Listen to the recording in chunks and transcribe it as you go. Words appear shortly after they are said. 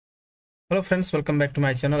Hello friends, welcome back to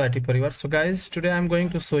my channel IT Parivar. So guys, today I'm going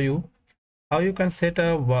to show you how you can set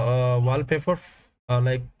a wallpaper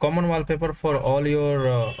like common wallpaper for all your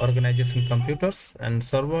organization computers and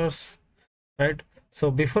servers, right? So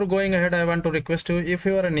before going ahead, I want to request you, if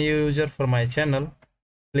you are a new user for my channel,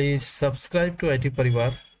 please subscribe to IT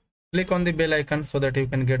Parivar. Click on the bell icon so that you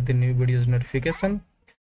can get the new videos notification.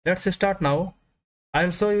 Let's start now.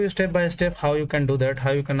 I'll show you step by step how you can do that,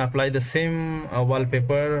 how you can apply the same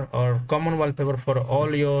wallpaper or common wallpaper for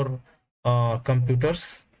all your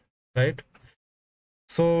computers, right?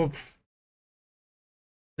 So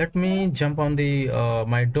let me jump on the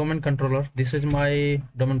my domain controller. This is my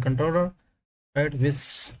domain controller, right?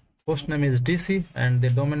 This host name is DC and the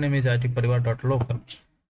domain name is itparivar.local.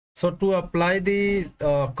 So to apply the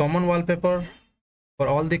common wallpaper for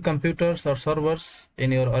all the computers or servers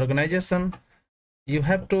in your organization, you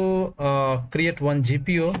have to create one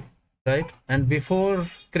GPO, right? And before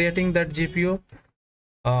creating that GPO,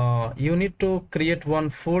 you need to create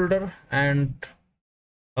one folder, and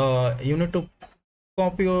you need to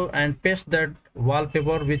copy and paste that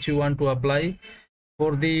wallpaper which you want to apply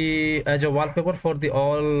for the as a wallpaper for the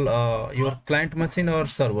all your client machine or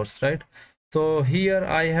servers, right? So here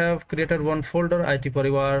I have created one folder, IT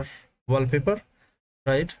Parivar wallpaper,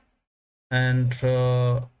 right? And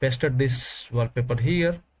pasted this wallpaper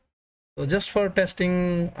here. So just for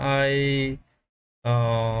testing, I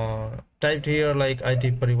typed here like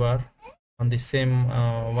IT Parivar on the same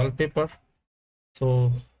wallpaper.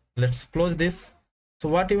 So let's close this. So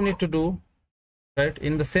what you need to do, right,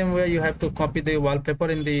 in the same way, you have to copy the wallpaper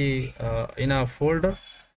in the in a folder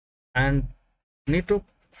and need to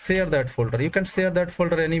share that folder. You can share that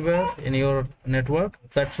folder anywhere in your network.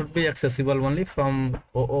 That should be accessible only from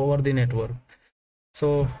over the network.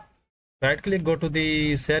 So right click, go to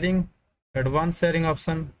the sharing, advanced sharing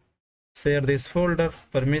option, share this folder,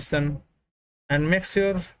 permission, and make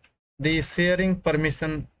sure the sharing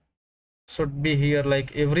permission should be here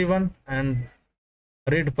like everyone and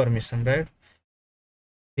read permission, right?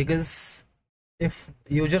 Because if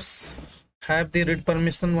users have the read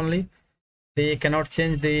permission only, they cannot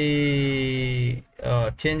change the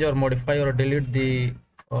change or modify or delete the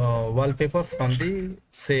wallpaper from the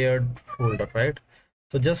shared folder, right?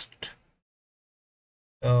 So just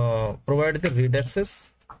provide the read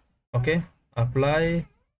access. Okay, apply,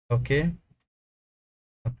 okay,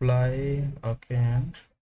 apply, okay, and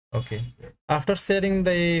okay. After sharing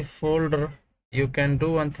the folder, you can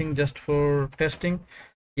do one thing just for testing.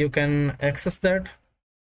 You can access that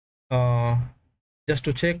just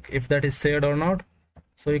to check if that is shared or not.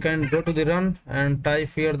 So you can go to the run and type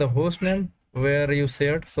here the host name where you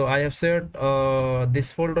shared. So I have shared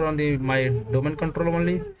this folder on the my domain controller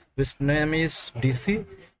only, which name is DC,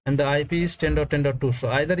 and the IP is 10.10.2. So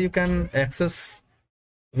either you can access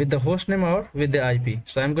with the host name or with the IP.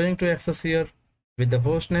 So I'm going to access here with the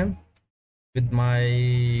host name, with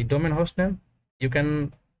my domain host name. You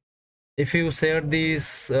can, if you share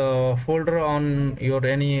this folder on your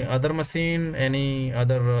any other machine, any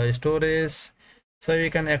other storage, so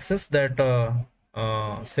you can access that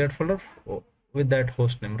shared folder with that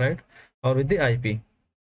host name, right, or with the IP.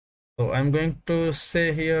 So I'm going to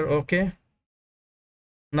say here okay.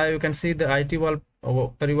 Now you can see the IT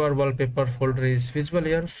Parivar wallpaper folder is visible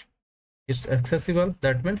here. It's accessible.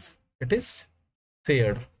 That means it is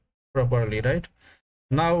shared properly, right?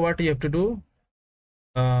 Now what you have to do,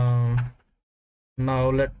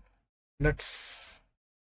 now let's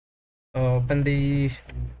open the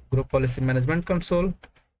group policy management console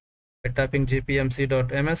by typing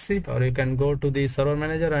gpmc.msc, or you can go to the server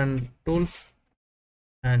manager and tools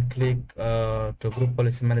and click to group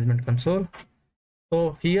policy management console.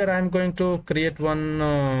 So here I'm going to create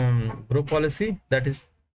one group policy that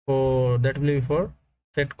will be for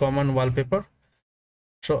set common wallpaper.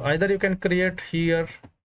 So either you can create here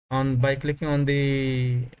by clicking on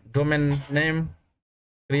the domain name,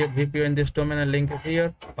 create GPO in this domain and link it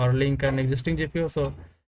here, or link an existing GPO. So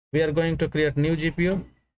we are going to create new GPO,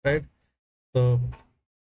 right? So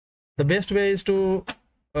the best way is to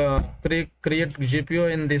create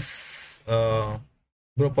GPO in this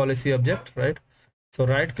group policy object, right? So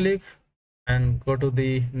right click and go to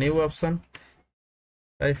the new option,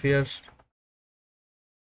 type here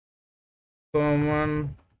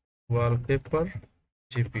common wallpaper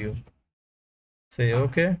GPO, say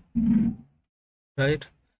okay, right?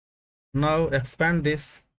 Now expand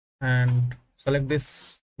this and select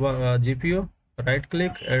this GPO, right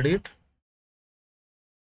click, edit,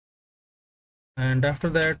 and after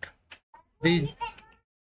that the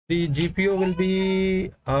GPO will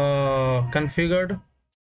be configured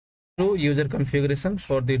through user configuration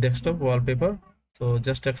for the desktop wallpaper. So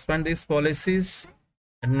just expand these policies,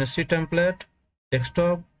 administrative template,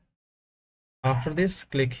 desktop. After this,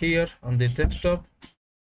 click here on the desktop.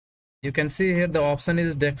 You can see here the option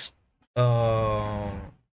is there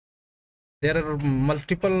are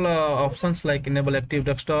multiple options like enable active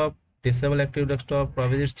desktop, disable active desktop,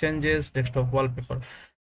 privacy changes, desktop wallpaper.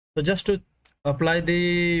 So just to apply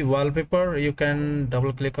the wallpaper, you can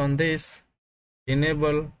double click on this,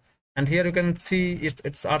 enable, and here you can see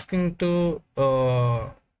it's asking to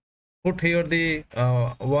put here the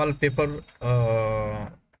wallpaper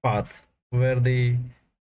path where the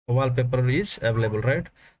wallpaper is available, right?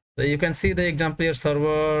 So you can see the example here,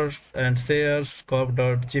 server and shares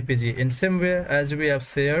corp.jpg. In same way as we have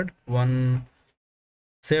shared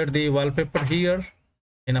the wallpaper here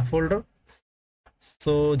in a folder.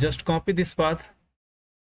 So just copy this path.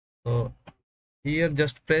 So here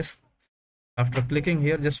just press, after clicking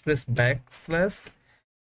here, just press backslash.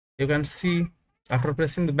 You can see after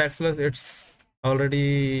pressing the backslash, it's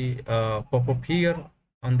already pop up here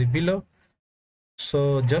on the below.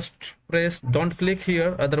 So just press, don't click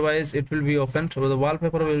here, otherwise it will be opened, so the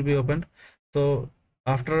wallpaper will be opened. So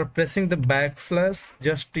after pressing the backslash,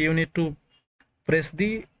 just you need to press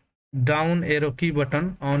the down arrow key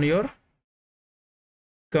button on your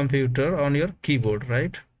computer, on your keyboard,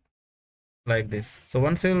 right? Like this. So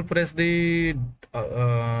once you will press the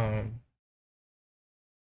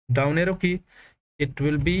down arrow key, it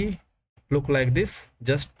will be look like this.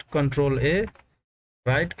 Just Control A,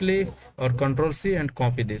 right click, or Control C and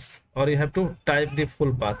copy this, or you have to type the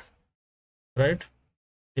full path, right?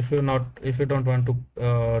 If you don't want to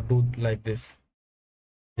do like this,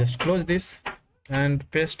 just close this and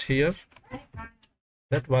paste here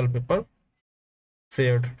that wallpaper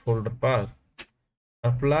shared folder path,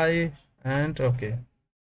 apply, and okay.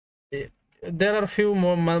 There are a few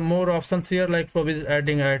more options here, like for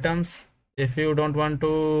adding items. If you don't want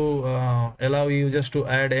to allow users to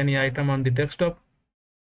add any item on the desktop,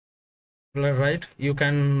 right, you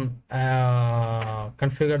can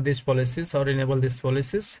configure these policies or enable these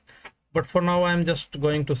policies, but for now I'm just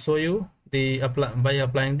going to show you the by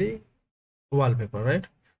applying the wallpaper, right?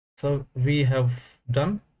 So we have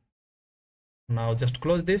done. Now just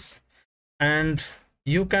close this, and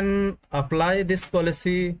you can apply this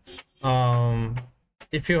policy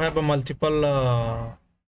if you have a multiple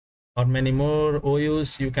or many more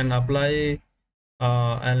OUs. You can apply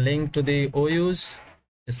a link to the OUs,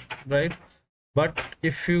 right? But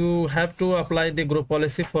if you have to apply the group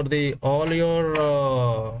policy for the all your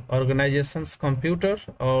organizations computer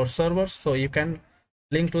or servers, so you can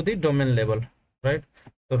link to the domain level, right?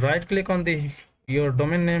 So right click on the your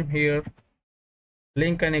domain name here,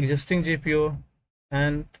 link an existing GPO,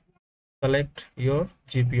 and select your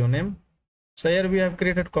GPO name. So here we have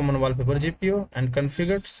created common wallpaper GPO and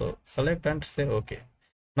configured, so select and say okay.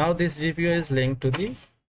 Now this GPO is linked to the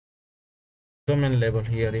domain level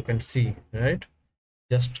here, you can see, right?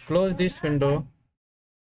 Just close this window,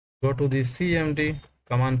 go to the CMD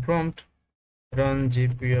command prompt, run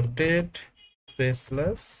GPO update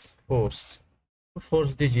 /force to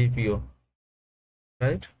force the GPO,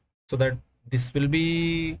 right? So that this will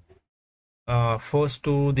be forced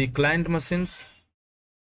to the client machines.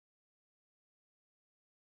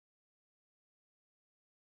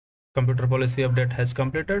 Computer policy update has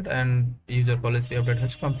completed and user policy update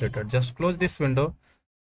has completed. Just close this window,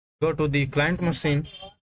 go to the client machine,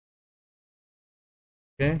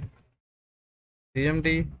 okay,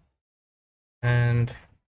 CMD and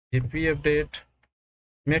GP update.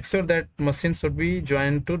 Make sure that machine should be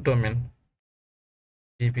joined to domain,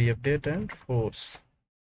 GP update and force,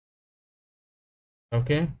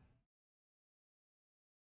 okay.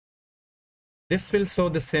 This will show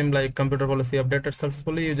the same like computer policy updated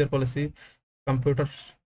successfully, user policy, computer,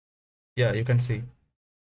 yeah, you can see.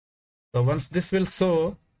 So once this will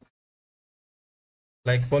show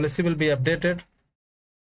like policy will be updated,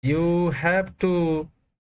 you have to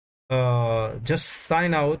just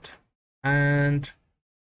sign out and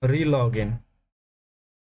re-log in.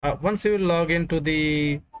 Once you log into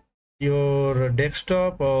your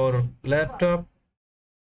desktop or laptop,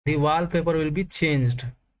 the wallpaper will be changed,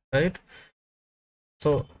 right?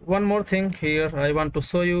 So one more thing here I want to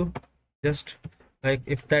show you, just like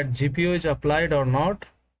if that GPO is applied or not.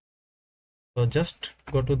 So just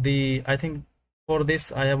go to the, I think for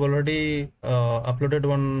this I have already uploaded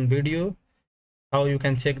one video how you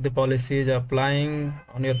can check the policies applying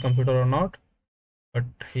on your computer or not, but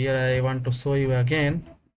here I want to show you again.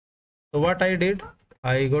 So what I did,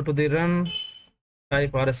 I go to the run,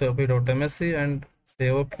 type rsop.msc and say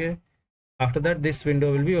okay. After that this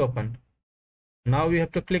window will be open. Now we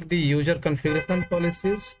have to click the user configuration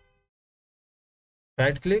policies.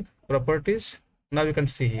 right click, properties. Now you can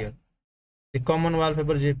see here the common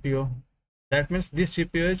wallpaper GPO. That means this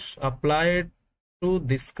GPO is applied to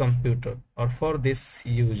this computer or for this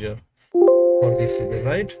user,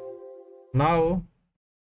 right? Now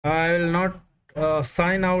I will not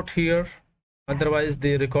sign out here, otherwise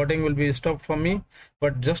the recording will be stopped for me.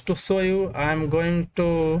 But just to show you, I am going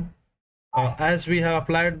to as we have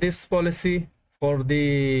applied this policy for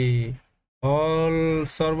the all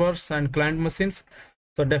servers and client machines,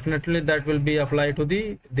 so definitely that will be applied to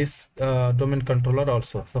the this domain controller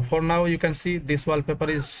also. So for now you can see this wallpaper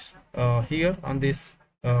is here on this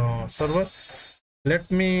server. Let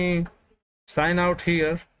me sign out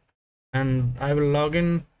here and I will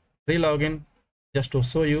re-log in just to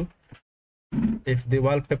show you if the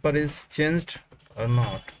wallpaper is changed or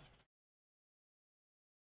not.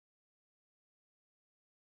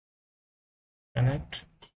 Connect.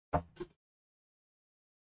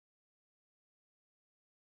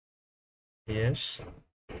 Yes.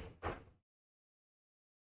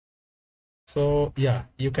 So yeah,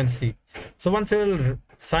 you can see. So once you will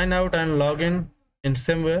sign out and log in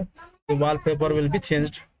same way, the wallpaper will be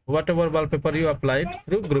changed, whatever wallpaper you applied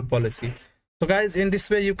through group policy. So guys, in this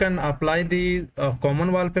way you can apply the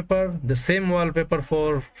common wallpaper, the same wallpaper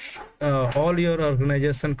for all your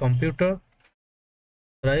organization computer,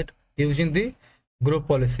 right, using the group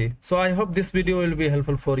policy. So I hope this video will be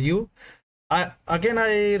helpful for you. I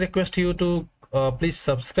request you to please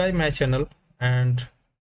subscribe my channel, and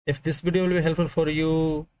if this video will be helpful for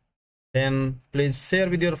you, then please share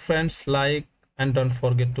with your friends, like, and don't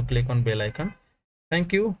forget to click on bell icon.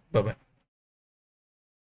 Thank you. Bye bye.